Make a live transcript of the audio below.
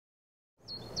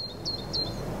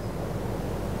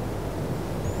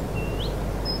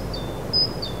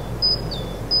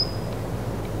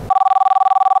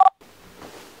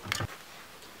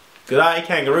G'day,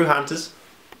 Kangaroo Hunters.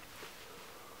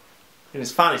 And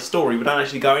it's a funny story, we don't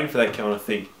actually go in for that kind of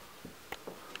thing.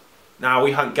 Nah,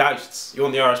 we hunt ghosts. You're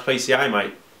on the RSPCA,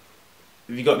 mate.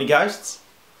 Have you got any ghosts?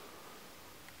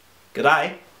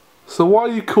 G'day. So why are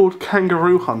you called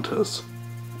Kangaroo Hunters?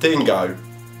 Dingo.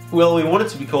 Well, we wanted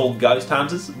to be called Ghost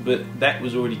Hunters, but that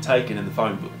was already taken in the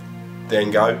phone book.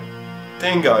 Dingo.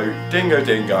 Dingo. Dingo,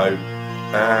 dingo.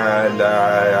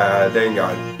 And,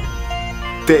 dingo.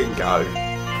 Dingo.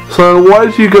 So why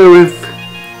did you go with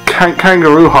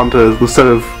Kangaroo Hunters instead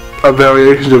of a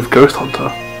variation of Ghost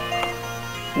Hunter?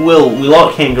 Well, we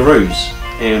like kangaroos,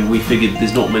 and we figured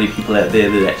there's not many people out there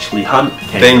that actually hunt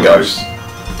kangaroos. Dingoes.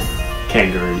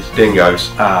 Kangaroos.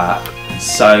 Dingoes.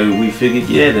 So we figured,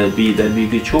 yeah, that'd be a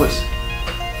good choice.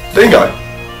 Dingo.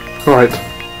 Right.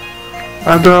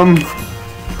 And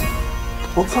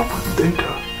what's up with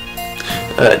Dingo?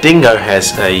 Dingo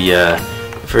has a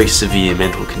very severe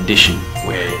mental condition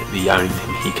where the only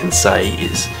thing he can say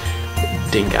is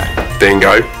dingo.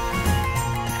 Dingo.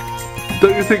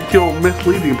 Don't you think you're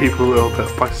misleading people a little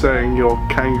bit by saying you're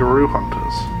Kangaroo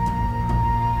Hunters?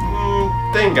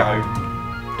 Dingo.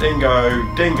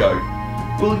 Dingo. Dingo.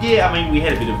 Well, yeah, I mean, we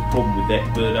had a bit of a problem with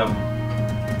that, but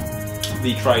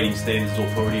the Trading Standards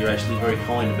Authority are actually very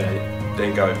kind about it.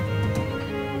 Dingo.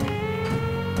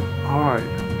 Alright.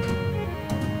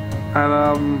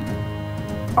 And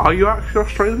are you actually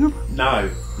Australian? No.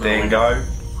 Dingo.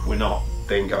 We're not.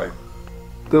 Dingo.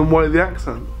 Then why the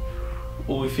accent?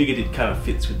 Well, we figured it kind of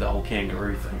fits with the whole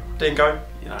kangaroo thing, Dingo.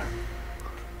 you know.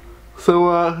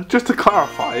 So just to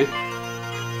clarify,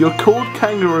 you're called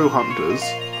Kangaroo Hunters,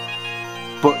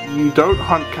 but you don't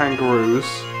hunt kangaroos,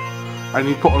 and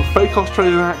you put on fake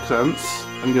Australian accents,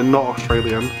 and you're not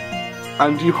Australian,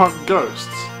 and you hunt ghosts.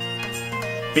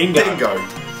 Bingo. Dingo.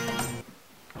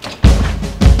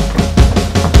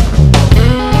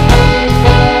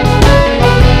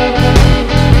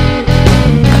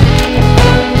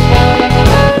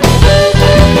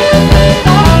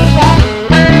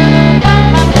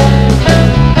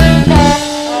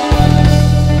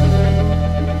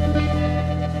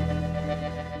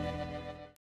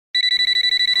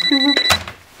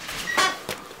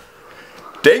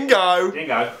 Dingo.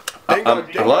 Dingo. Dingo.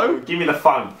 Hello? Give me the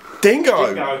phone. Dingo.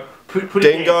 Dingo. Put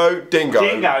it in. Dingo. Dingo.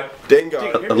 Dingo. Dingo.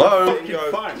 Hello?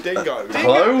 Dingo. Dingo.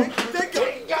 Hello? Dingo.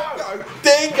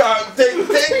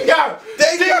 Dingo. Dingo.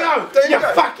 Dingo. You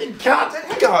fucking cunt.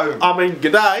 Dingo. I mean,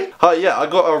 g'day. Hi, yeah, I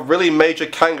got a really major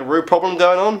kangaroo problem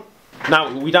going on.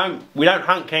 No, we don't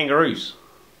hunt kangaroos.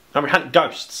 No, we hunt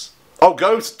ghosts. Oh,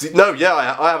 ghosts? No,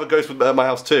 yeah, I have a ghost at my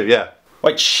house too, yeah.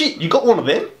 Wait, shit, you got one of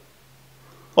them?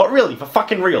 Like, really? For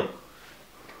fucking real?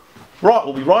 Right,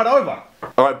 we'll be right over.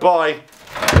 Alright, bye.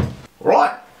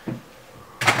 Right.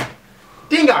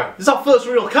 Dingo! This is our first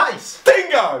real case.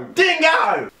 Dingo!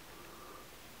 Dingo!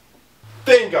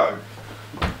 Dingo!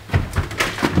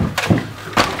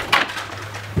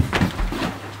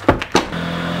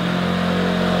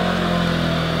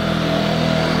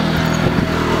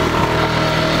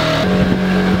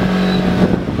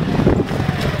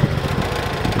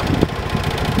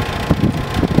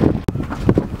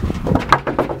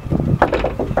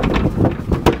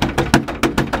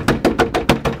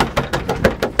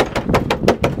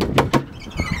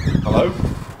 Hello?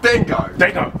 Dingo!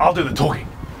 Dingo, I'll do the talking.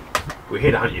 We're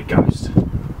here to hunt your ghost.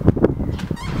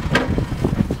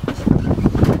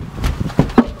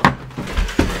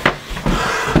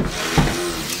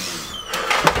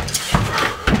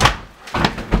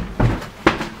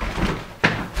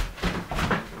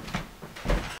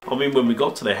 I mean, when we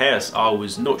got to the house, I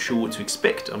was not sure what to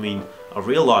expect. I mean, a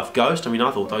real life ghost. I mean, I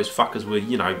thought those fuckers were,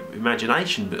 you know,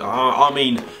 imagination. But I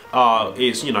mean,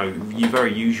 it's, you know,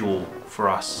 very usual for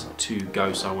us to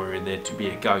go somewhere in there to be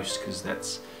a ghost, because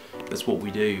that's what we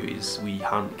do, is we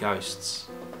hunt ghosts.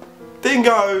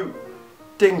 Dingo!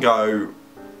 Dingo!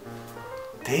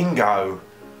 Dingo!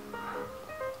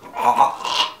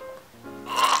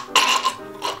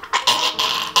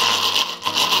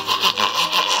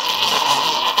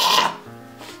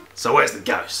 So where's the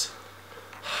ghost?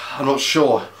 I'm not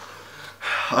sure.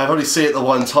 I've only seen it the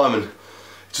one time and it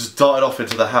just darted off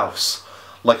into the house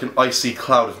like an icy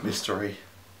cloud of mystery.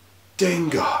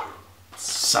 Dingo!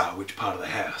 So, which part of the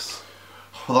house?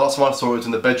 Well, the last time I saw it was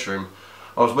in the bedroom.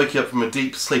 I was waking up from a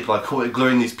deep sleep and I caught it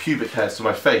gluing these pubic hairs to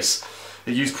my face.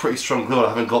 It used pretty strong glue and I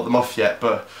haven't got them off yet,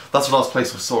 but that's the last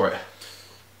place I saw it.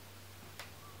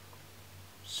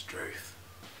 Struth.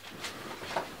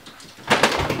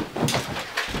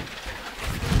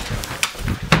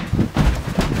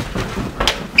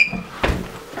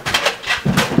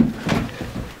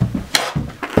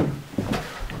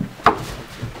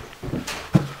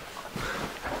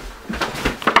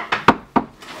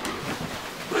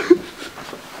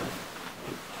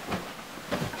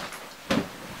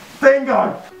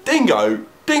 Dingo! Dingo!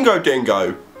 Dingo,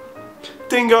 dingo!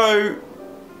 Dingo!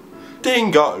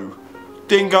 Dingo!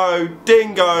 Dingo,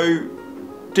 dingo!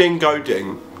 Dingo,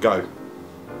 ding. Go.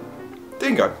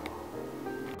 Dingo.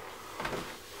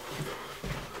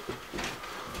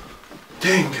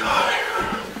 Dingo.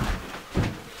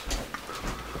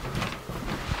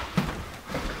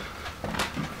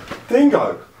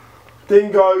 Dingo.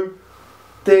 Dingo.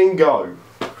 Dingo.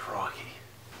 Crikey.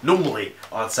 Normally,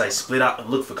 I'd say split up and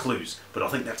look for clues, but I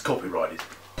think that's copyrighted.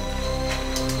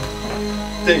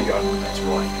 Dingo. That's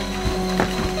right.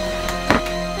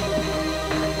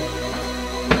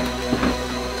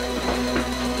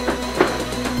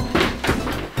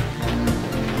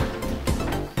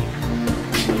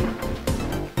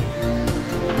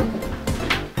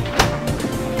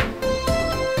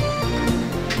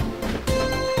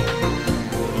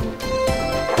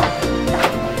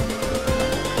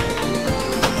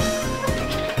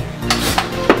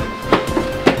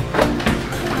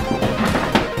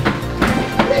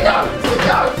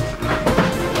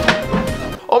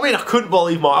 I mean, I couldn't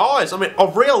believe my eyes. I mean, a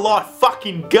real life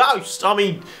fucking ghost. I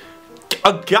mean,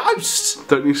 a ghost.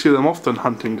 Don't you see them often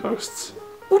hunting ghosts?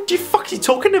 What the fuck are you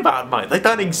talking about, mate? They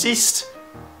don't exist.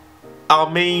 I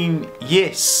mean,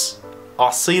 yes,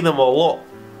 I see them a lot.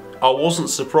 I wasn't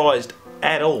surprised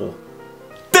at all.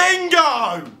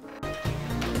 Dingo!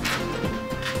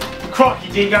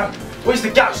 Crikey, Dingo. Where's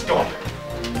the ghost gone?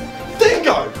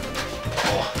 Dingo!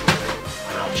 Oh,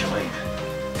 I know what you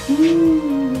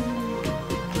mean.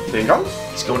 Dingo?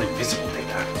 He's gone invisible,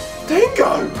 Dingo.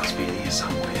 Dingo! Must be in here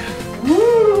somewhere.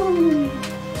 Woo!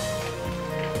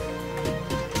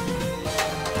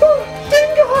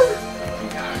 Dingo!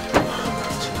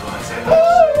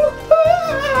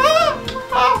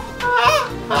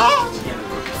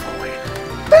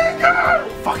 Dingo!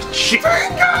 Fucking shit!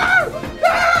 Dingo!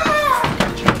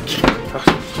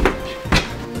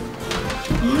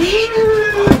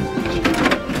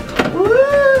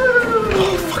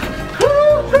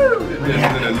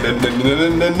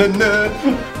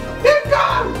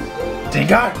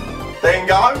 Dingo! Dingo!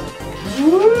 Dingo!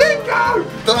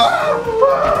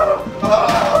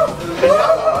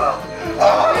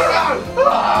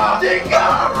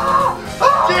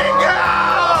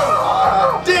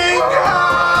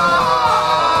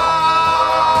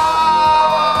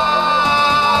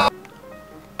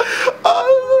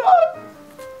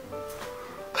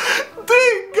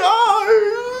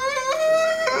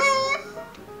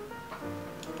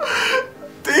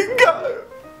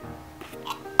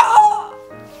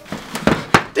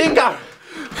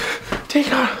 Dingo!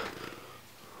 Dingo!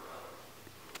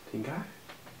 Dingo?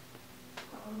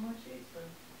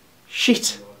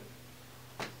 Shit!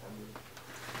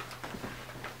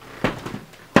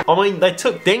 I mean, they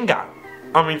took Dingo.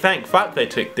 I mean, thank fuck they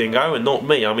took Dingo and not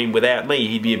me. I mean, without me,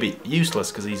 he'd be a bit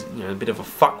useless because he's, you know, a bit of a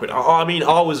fuckwit. I mean,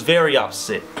 I was very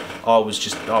upset. I was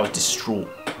distraught.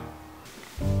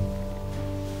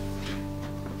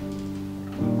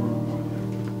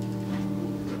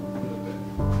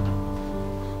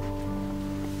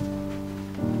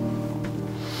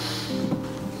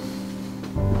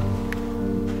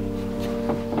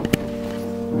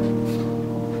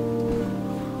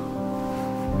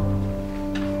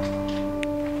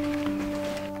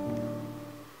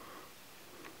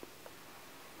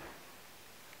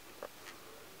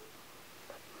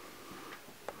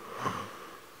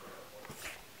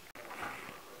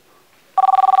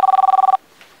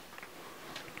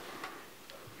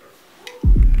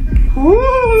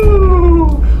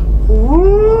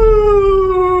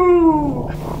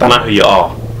 Don't know who you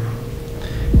are,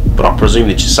 but I presume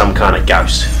that you're some kind of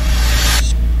ghost.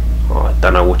 I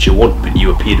don't know what you want, but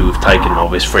you appear to have taken my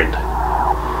best friend.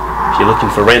 If you're looking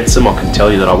for ransom, I can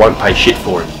tell you that I won't pay shit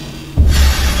for him.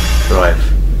 I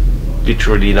have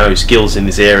literally no skills in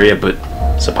this area, but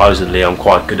supposedly I'm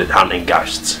quite good at hunting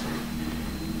ghosts.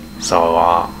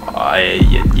 So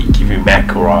you give him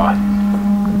back, or I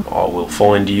will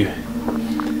find you,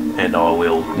 and I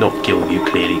will not kill you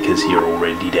clearly because you're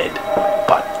already dead.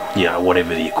 But, you know,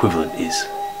 whatever the equivalent is.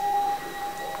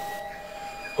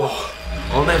 Oh,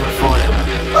 I'll never find him.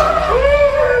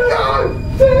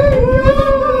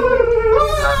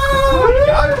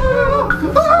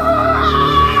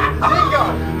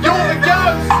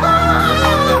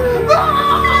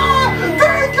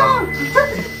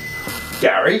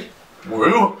 Gary?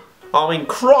 Woo! I mean,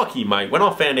 crikey, mate, when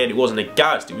I found out it wasn't a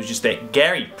ghost, it was just that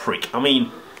Gary prick. I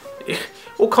mean,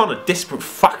 what kind of desperate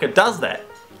fucker does that?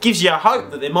 Gives you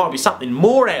hope that there might be something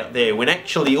more out there when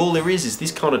actually all there is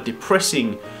this kind of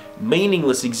depressing,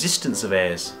 meaningless existence of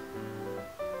ours.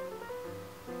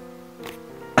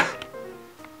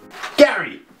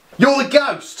 Gary! You're the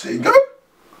ghost! Dingo?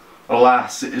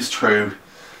 Alas, it is true.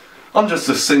 I'm just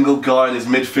a single guy in his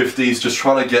mid-50s just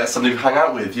trying to get somebody to hang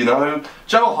out with, you know? Do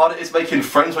you know how hard it is making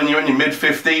friends when you're in your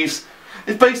mid-50s?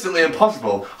 It's basically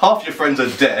impossible. Half your friends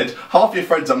are dead, half your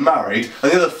friends are married,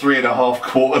 and the other 3.5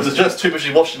 quarters are just too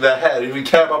busy washing their hair to even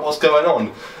care about what's going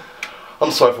on. I'm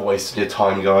sorry for wasting your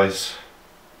time, guys.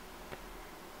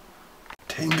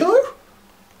 Dingo?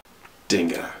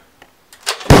 Dingo.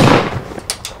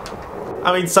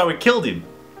 I mean, so we killed him.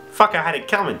 Fucker had it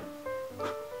coming.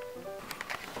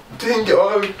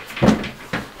 Dingo!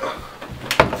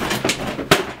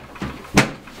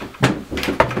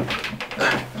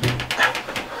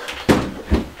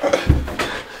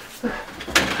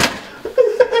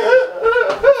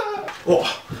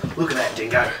 Oh, look at that,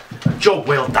 Dingo. Job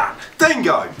well done.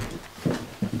 Dingo!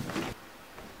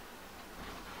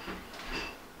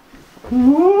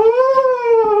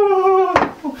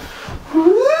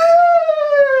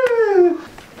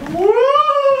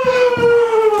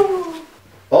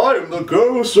 I am the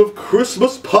ghost of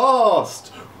Christmas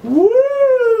past! Woo!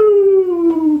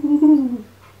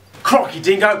 Crocky,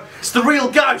 Dingo, it's the real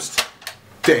ghost.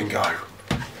 Dingo.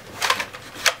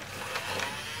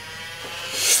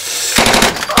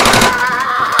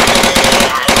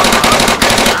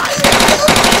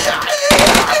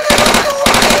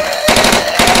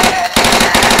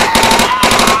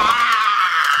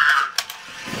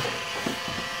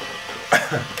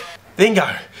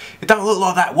 Dingo, it don't look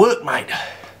like that worked, mate.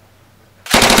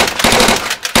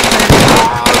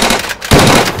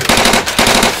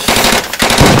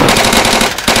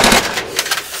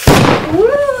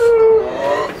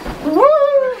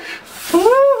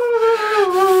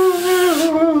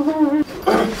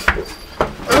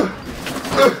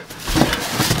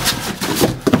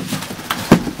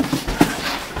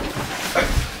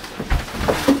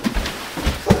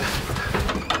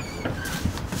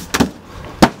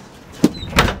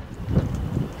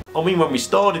 I mean, when we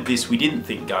started this, we didn't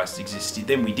think ghosts existed,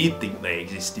 then we did think they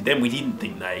existed, then we didn't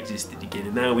think they existed again,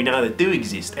 and now we know they do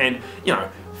exist. And, you know,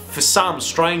 for some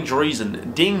strange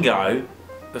reason, Dingo,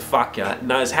 the fucker,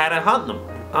 knows how to hunt them.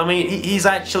 I mean, he's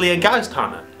actually a ghost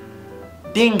hunter.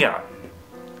 Dingo.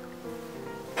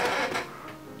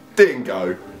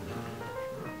 Dingo.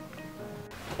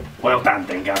 Well done,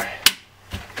 Dingo.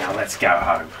 Now let's go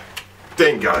home.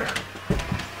 Dingo.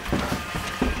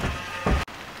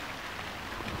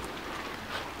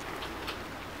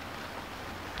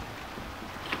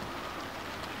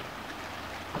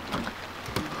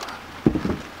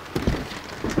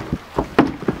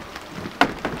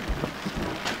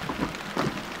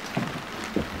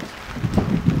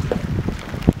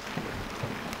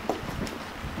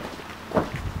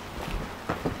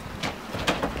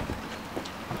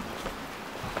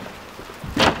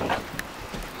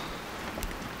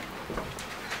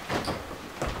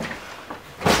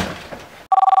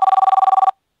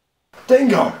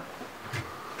 Dingo!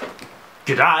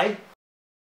 G'day.